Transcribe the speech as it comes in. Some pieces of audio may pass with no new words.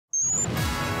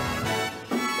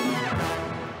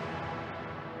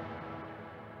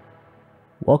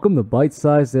Welcome to Bite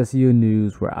Size SEO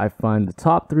News, where I find the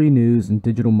top 3 news in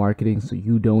digital marketing so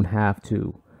you don't have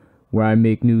to. Where I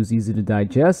make news easy to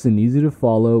digest and easy to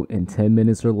follow in 10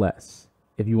 minutes or less.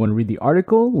 If you want to read the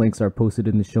article, links are posted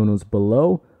in the show notes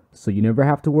below, so you never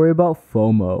have to worry about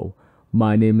FOMO.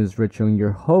 My name is Rich Ung,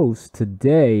 your host.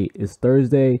 Today is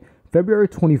Thursday, February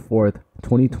 24th,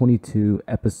 2022,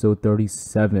 episode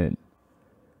 37.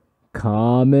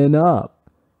 Coming up.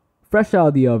 Fresh out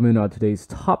of the oven are today's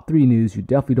top 3 news you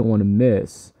definitely don't want to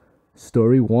miss.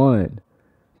 Story 1.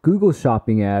 Google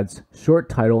Shopping Ads Short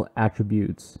Title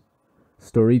Attributes.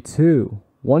 Story 2.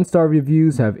 1-star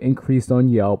reviews have increased on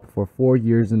Yelp for 4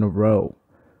 years in a row.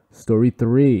 Story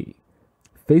 3.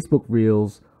 Facebook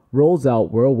Reels rolls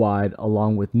out worldwide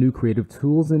along with new creative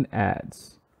tools and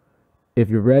ads. If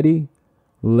you're ready,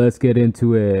 let's get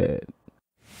into it.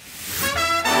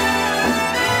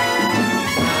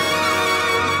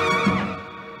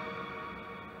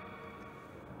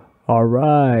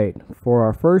 Alright, for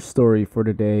our first story for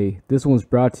today, this one's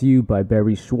brought to you by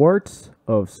Barry Schwartz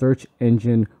of Search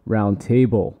Engine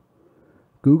Roundtable.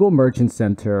 Google Merchant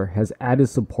Center has added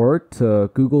support to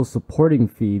Google supporting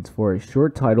feeds for a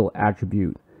short title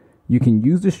attribute. You can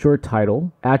use the short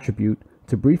title attribute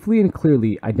to briefly and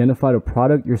clearly identify the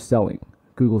product you're selling,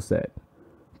 Google said.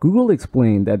 Google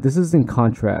explained that this is in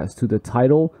contrast to the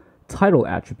title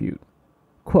attribute.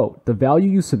 Quote, the value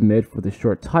you submit for the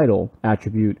short title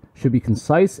attribute should be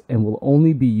concise and will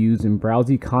only be used in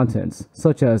browsy contents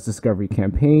such as discovery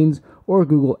campaigns or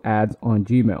Google Ads on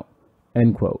Gmail,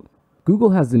 end quote.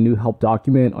 Google has the new help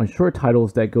document on short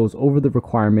titles that goes over the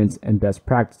requirements and best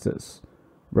practices.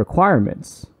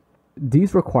 Requirements.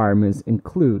 These requirements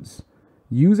includes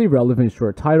use a relevant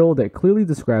short title that clearly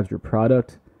describes your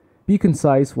product. Be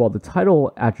concise while the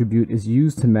title attribute is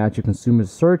used to match a consumer's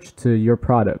search to your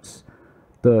products.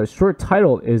 The short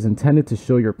title is intended to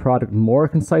show your product more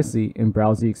concisely in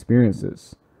browsing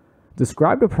experiences.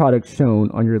 Describe the product shown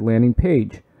on your landing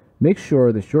page. Make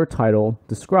sure the short title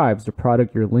describes the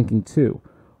product you're linking to,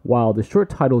 while the short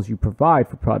titles you provide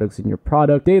for products in your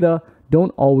product data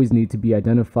don't always need to be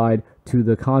identified to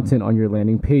the content on your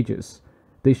landing pages.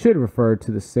 They should refer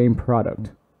to the same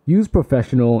product. Use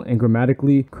professional and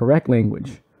grammatically correct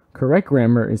language. Correct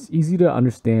grammar is easy to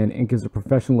understand and gives a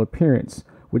professional appearance,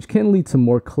 which can lead to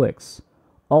more clicks.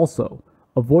 Also,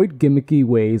 avoid gimmicky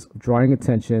ways of drawing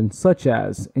attention, such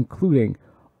as including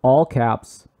all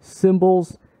caps,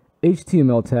 symbols,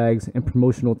 HTML tags, and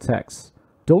promotional text.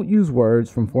 Don't use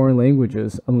words from foreign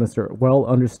languages unless they're well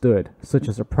understood, such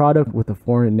as a product with a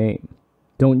foreign name.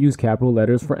 Don't use capital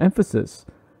letters for emphasis.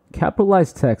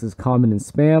 Capitalized text is common in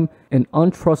spam and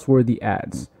untrustworthy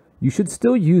ads. You should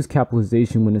still use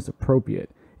capitalization when it's appropriate,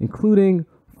 including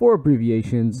for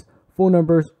abbreviations, phone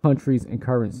numbers, countries, and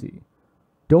currency.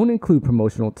 Don't include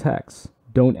promotional text.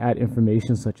 Don't add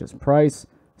information such as price,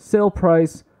 sale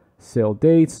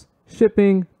dates,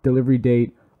 shipping, delivery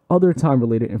date, other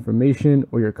time-related information,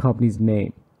 or your company's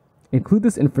name. Include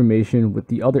this information with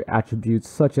the other attributes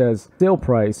such as sale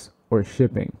price or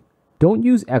shipping. Don't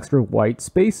use extra white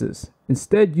spaces.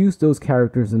 Instead, use those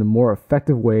characters in a more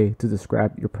effective way to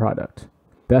describe your product.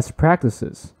 Best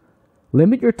practices.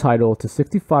 Limit your title to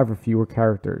 65 or fewer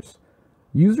characters.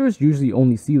 Users usually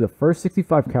only see the first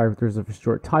 65 characters of a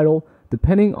short title,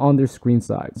 depending on their screen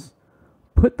size.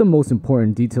 Put the most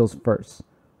important details first.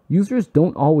 Users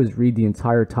don't always read the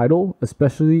entire title,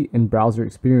 especially in browser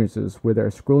experiences where they're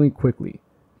scrolling quickly.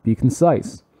 Be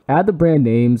concise. Add the brand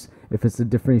names if it's a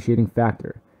differentiating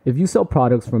factor. If you sell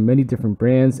products from many different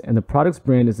brands and the product's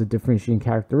brand is a differentiating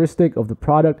characteristic of the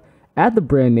product, add the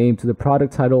brand name to the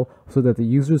product title so that the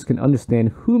users can understand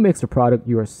who makes the product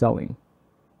you are selling.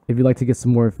 If you'd like to get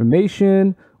some more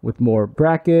information with more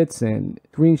brackets and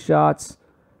screenshots,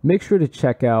 make sure to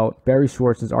check out Barry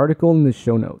Schwartz's article in the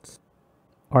show notes.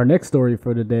 Our next story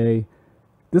for today,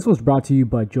 this was brought to you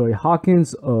by Joy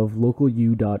Hawkins of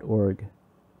localu.org.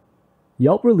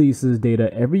 Yelp releases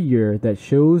data every year that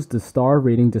shows the star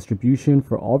rating distribution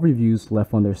for all reviews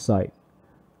left on their site.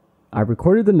 I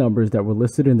recorded the numbers that were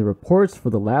listed in the reports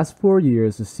for the last 4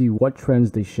 years to see what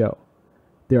trends they show.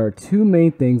 There are 2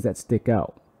 main things that stick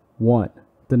out. 1.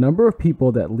 The number of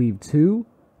people that leave 2,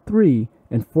 3,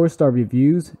 and 4-star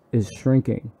reviews is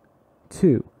shrinking.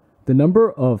 2. The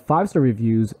number of 5-star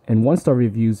reviews and 1-star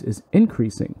reviews is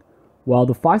increasing. While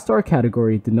the 5-star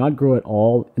category did not grow at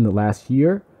all in the last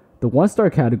year, the 1-star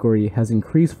category has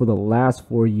increased for the last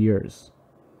 4 years.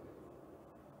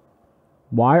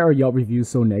 Why are Yelp reviews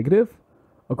so negative?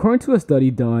 According to a study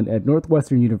done at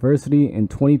Northwestern University in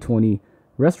 2020,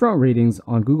 Restaurant ratings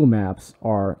on Google Maps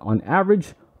are, on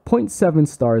average, 0.7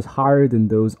 stars higher than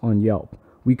those on Yelp.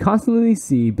 We constantly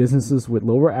see businesses with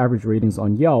lower average ratings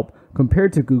on Yelp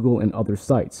compared to Google and other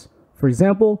sites. For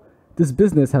example, this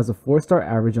business has a 4-star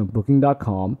average on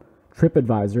Booking.com,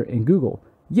 TripAdvisor, and Google,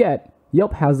 yet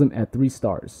Yelp has them at 3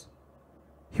 stars.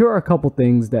 Here are a couple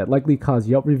things that likely cause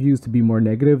Yelp reviews to be more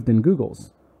negative than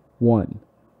Google's. 1.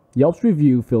 Yelp's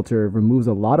review filter removes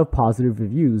a lot of positive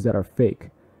reviews that are fake.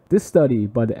 This study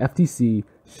by the FTC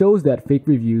shows that fake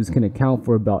reviews can account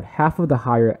for about half of the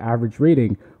higher average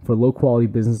rating for low-quality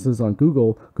businesses on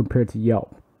Google compared to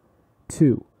Yelp.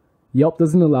 2. Yelp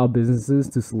doesn't allow businesses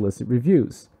to solicit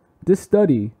reviews. This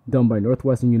study, done by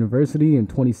Northwestern University in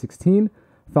 2016,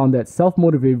 found that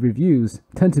self-motivated reviews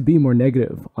tend to be more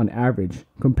negative on average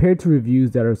compared to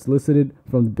reviews that are solicited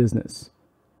from the business.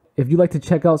 If you'd like to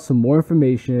check out some more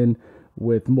information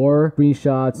with more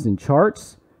screenshots and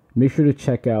charts, make sure to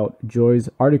check out Joy's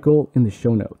article in the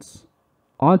show notes.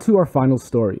 On to our final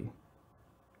story.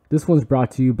 This one's brought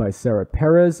to you by Sarah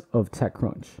Perez of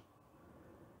TechCrunch.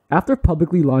 After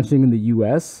publicly launching in the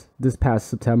US this past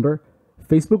September,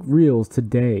 Facebook Reels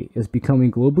today is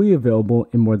becoming globally available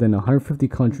in more than 150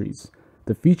 countries.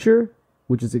 The feature,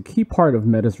 which is a key part of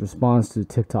Meta's response to the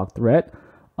TikTok threat,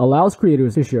 allows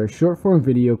creators to share short-form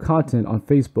video content on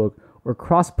Facebook or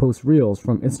cross-post Reels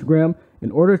from Instagram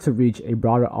in order to reach a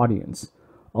broader audience.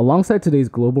 Alongside today's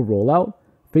global rollout,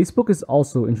 Facebook is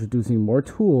also introducing more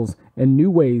tools and new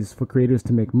ways for creators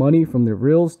to make money from their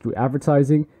Reels through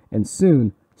advertising and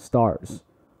soon, stars.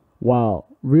 While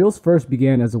Reels first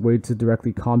began as a way to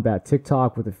directly combat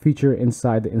TikTok with a feature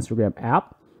inside the Instagram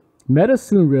app, Meta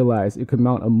soon realized it could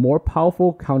mount a more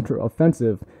powerful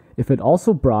counter-offensive if it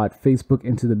also brought Facebook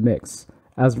into the mix.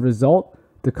 As a result,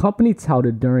 the company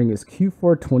touted during its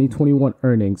Q4 2021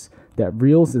 earnings that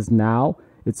Reels is now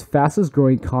its fastest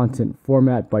growing content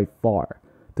format by far.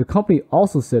 The company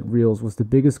also said Reels was the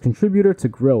biggest contributor to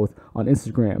growth on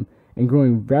Instagram and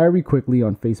growing very quickly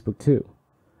on Facebook too.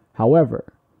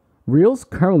 However, Reels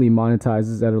currently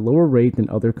monetizes at a lower rate than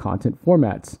other content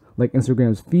formats like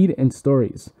Instagram's feed and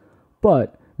stories,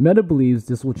 but Meta believes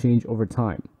this will change over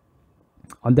time.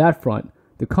 On that front,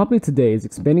 the company today is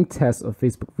expanding tests of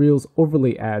Facebook Reels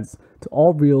overlay ads to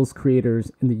all Reels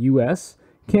creators in the US,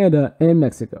 Canada, and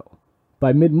Mexico.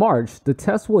 By mid-March, the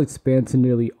test will expand to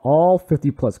nearly all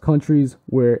 50-plus countries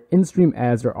where in-stream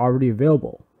ads are already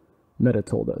available, Meta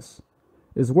told us.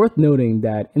 It's worth noting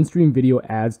that in-stream video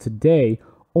ads today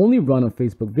only run on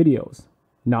Facebook videos,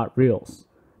 not Reels.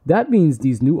 That means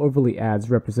these new overlay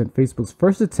ads represent Facebook's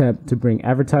first attempt to bring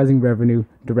advertising revenue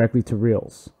directly to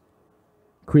Reels.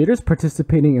 Creators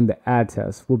participating in the ad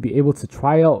test will be able to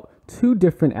try out 2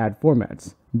 different ad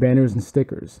formats, banners and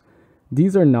stickers.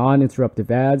 These are non-interruptive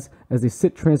ads as they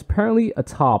sit transparently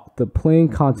atop the playing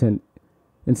content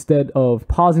instead of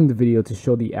pausing the video to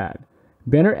show the ad.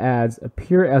 Banner ads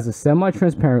appear as a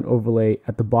semi-transparent overlay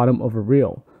at the bottom of a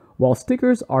reel, while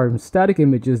stickers are static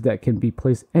images that can be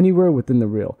placed anywhere within the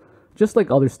reel, just like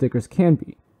other stickers can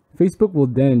be. Facebook will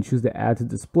then choose the ad to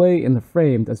display in the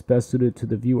frame that's best suited to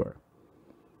the viewer.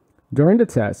 During the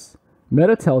test,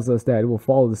 Meta tells us that it will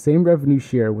follow the same revenue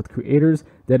share with creators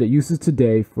that it uses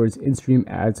today for its in-stream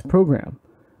ads program,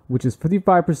 which is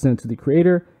 55% to the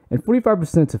creator and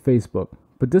 45% to Facebook,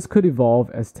 but this could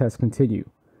evolve as tests continue.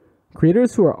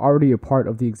 Creators who are already a part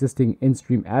of the existing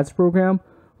in-stream ads program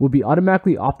will be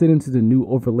automatically opted into the new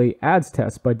overlay ads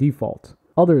test by default.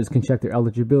 Others can check their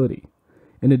eligibility.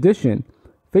 In addition,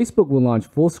 Facebook will launch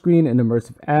full-screen and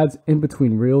immersive ads in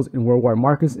between Reels and worldwide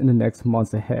markets in the next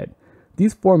months ahead.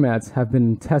 These formats have been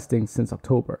in testing since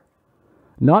October.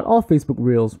 Not all Facebook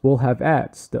Reels will have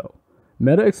ads, though.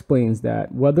 Meta explains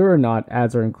that whether or not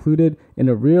ads are included in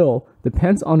a Reel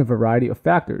depends on a variety of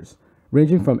factors,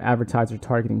 ranging from advertiser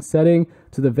targeting setting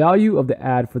to the value of the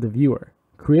ad for the viewer.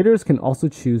 Creators can also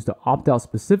choose to opt out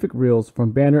specific Reels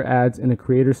from banner ads in a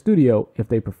creator studio if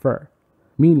they prefer.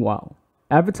 Meanwhile,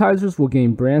 advertisers will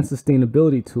gain brand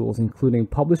sustainability tools including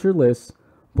publisher lists,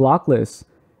 block lists,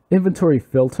 inventory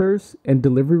filters, and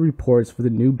delivery reports for the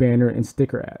new banner and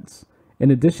sticker ads. In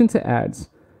addition to ads,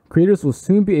 creators will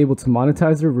soon be able to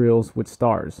monetize their Reels with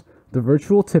stars, the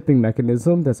virtual tipping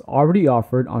mechanism that's already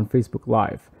offered on Facebook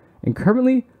Live. And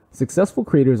currently, successful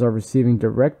creators are receiving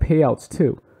direct payouts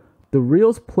too. The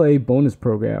Reels Play bonus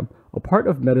program, a part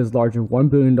of Meta's larger $1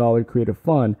 billion creative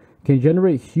fund, can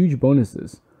generate huge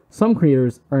bonuses. Some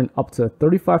creators earn up to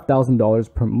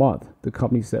 $35,000 per month, the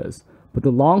company says, but the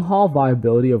long-haul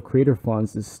viability of creator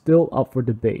funds is still up for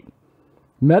debate.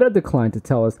 Meta declined to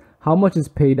tell us how much is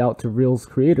paid out to Reels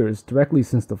creators directly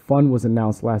since the fund was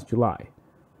announced last July.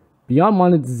 Beyond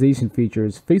monetization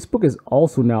features, Facebook is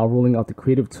also now rolling out the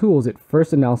creative tools it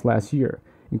first announced last year,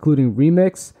 including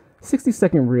Remix,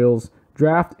 60-second Reels,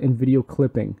 Draft, and video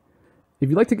clipping. If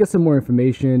you'd like to get some more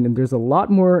information, and there's a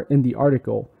lot more in the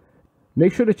article,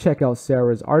 make sure to check out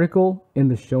Sarah's article in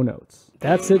the show notes.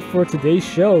 That's it for today's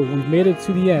show. We've made it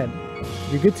to the end.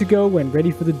 You're good to go and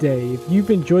ready for the day. If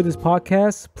you've enjoyed this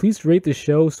podcast, please rate the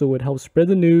show so it helps spread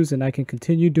the news and I can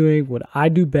continue doing what I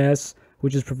do best,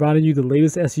 which is providing you the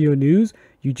latest SEO news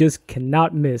you just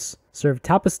cannot miss. Served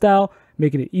tapa style,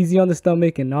 making it easy on the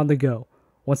stomach and on the go.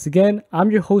 Once again,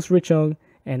 I'm your host, Rich Ung,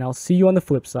 and I'll see you on the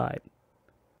flip side.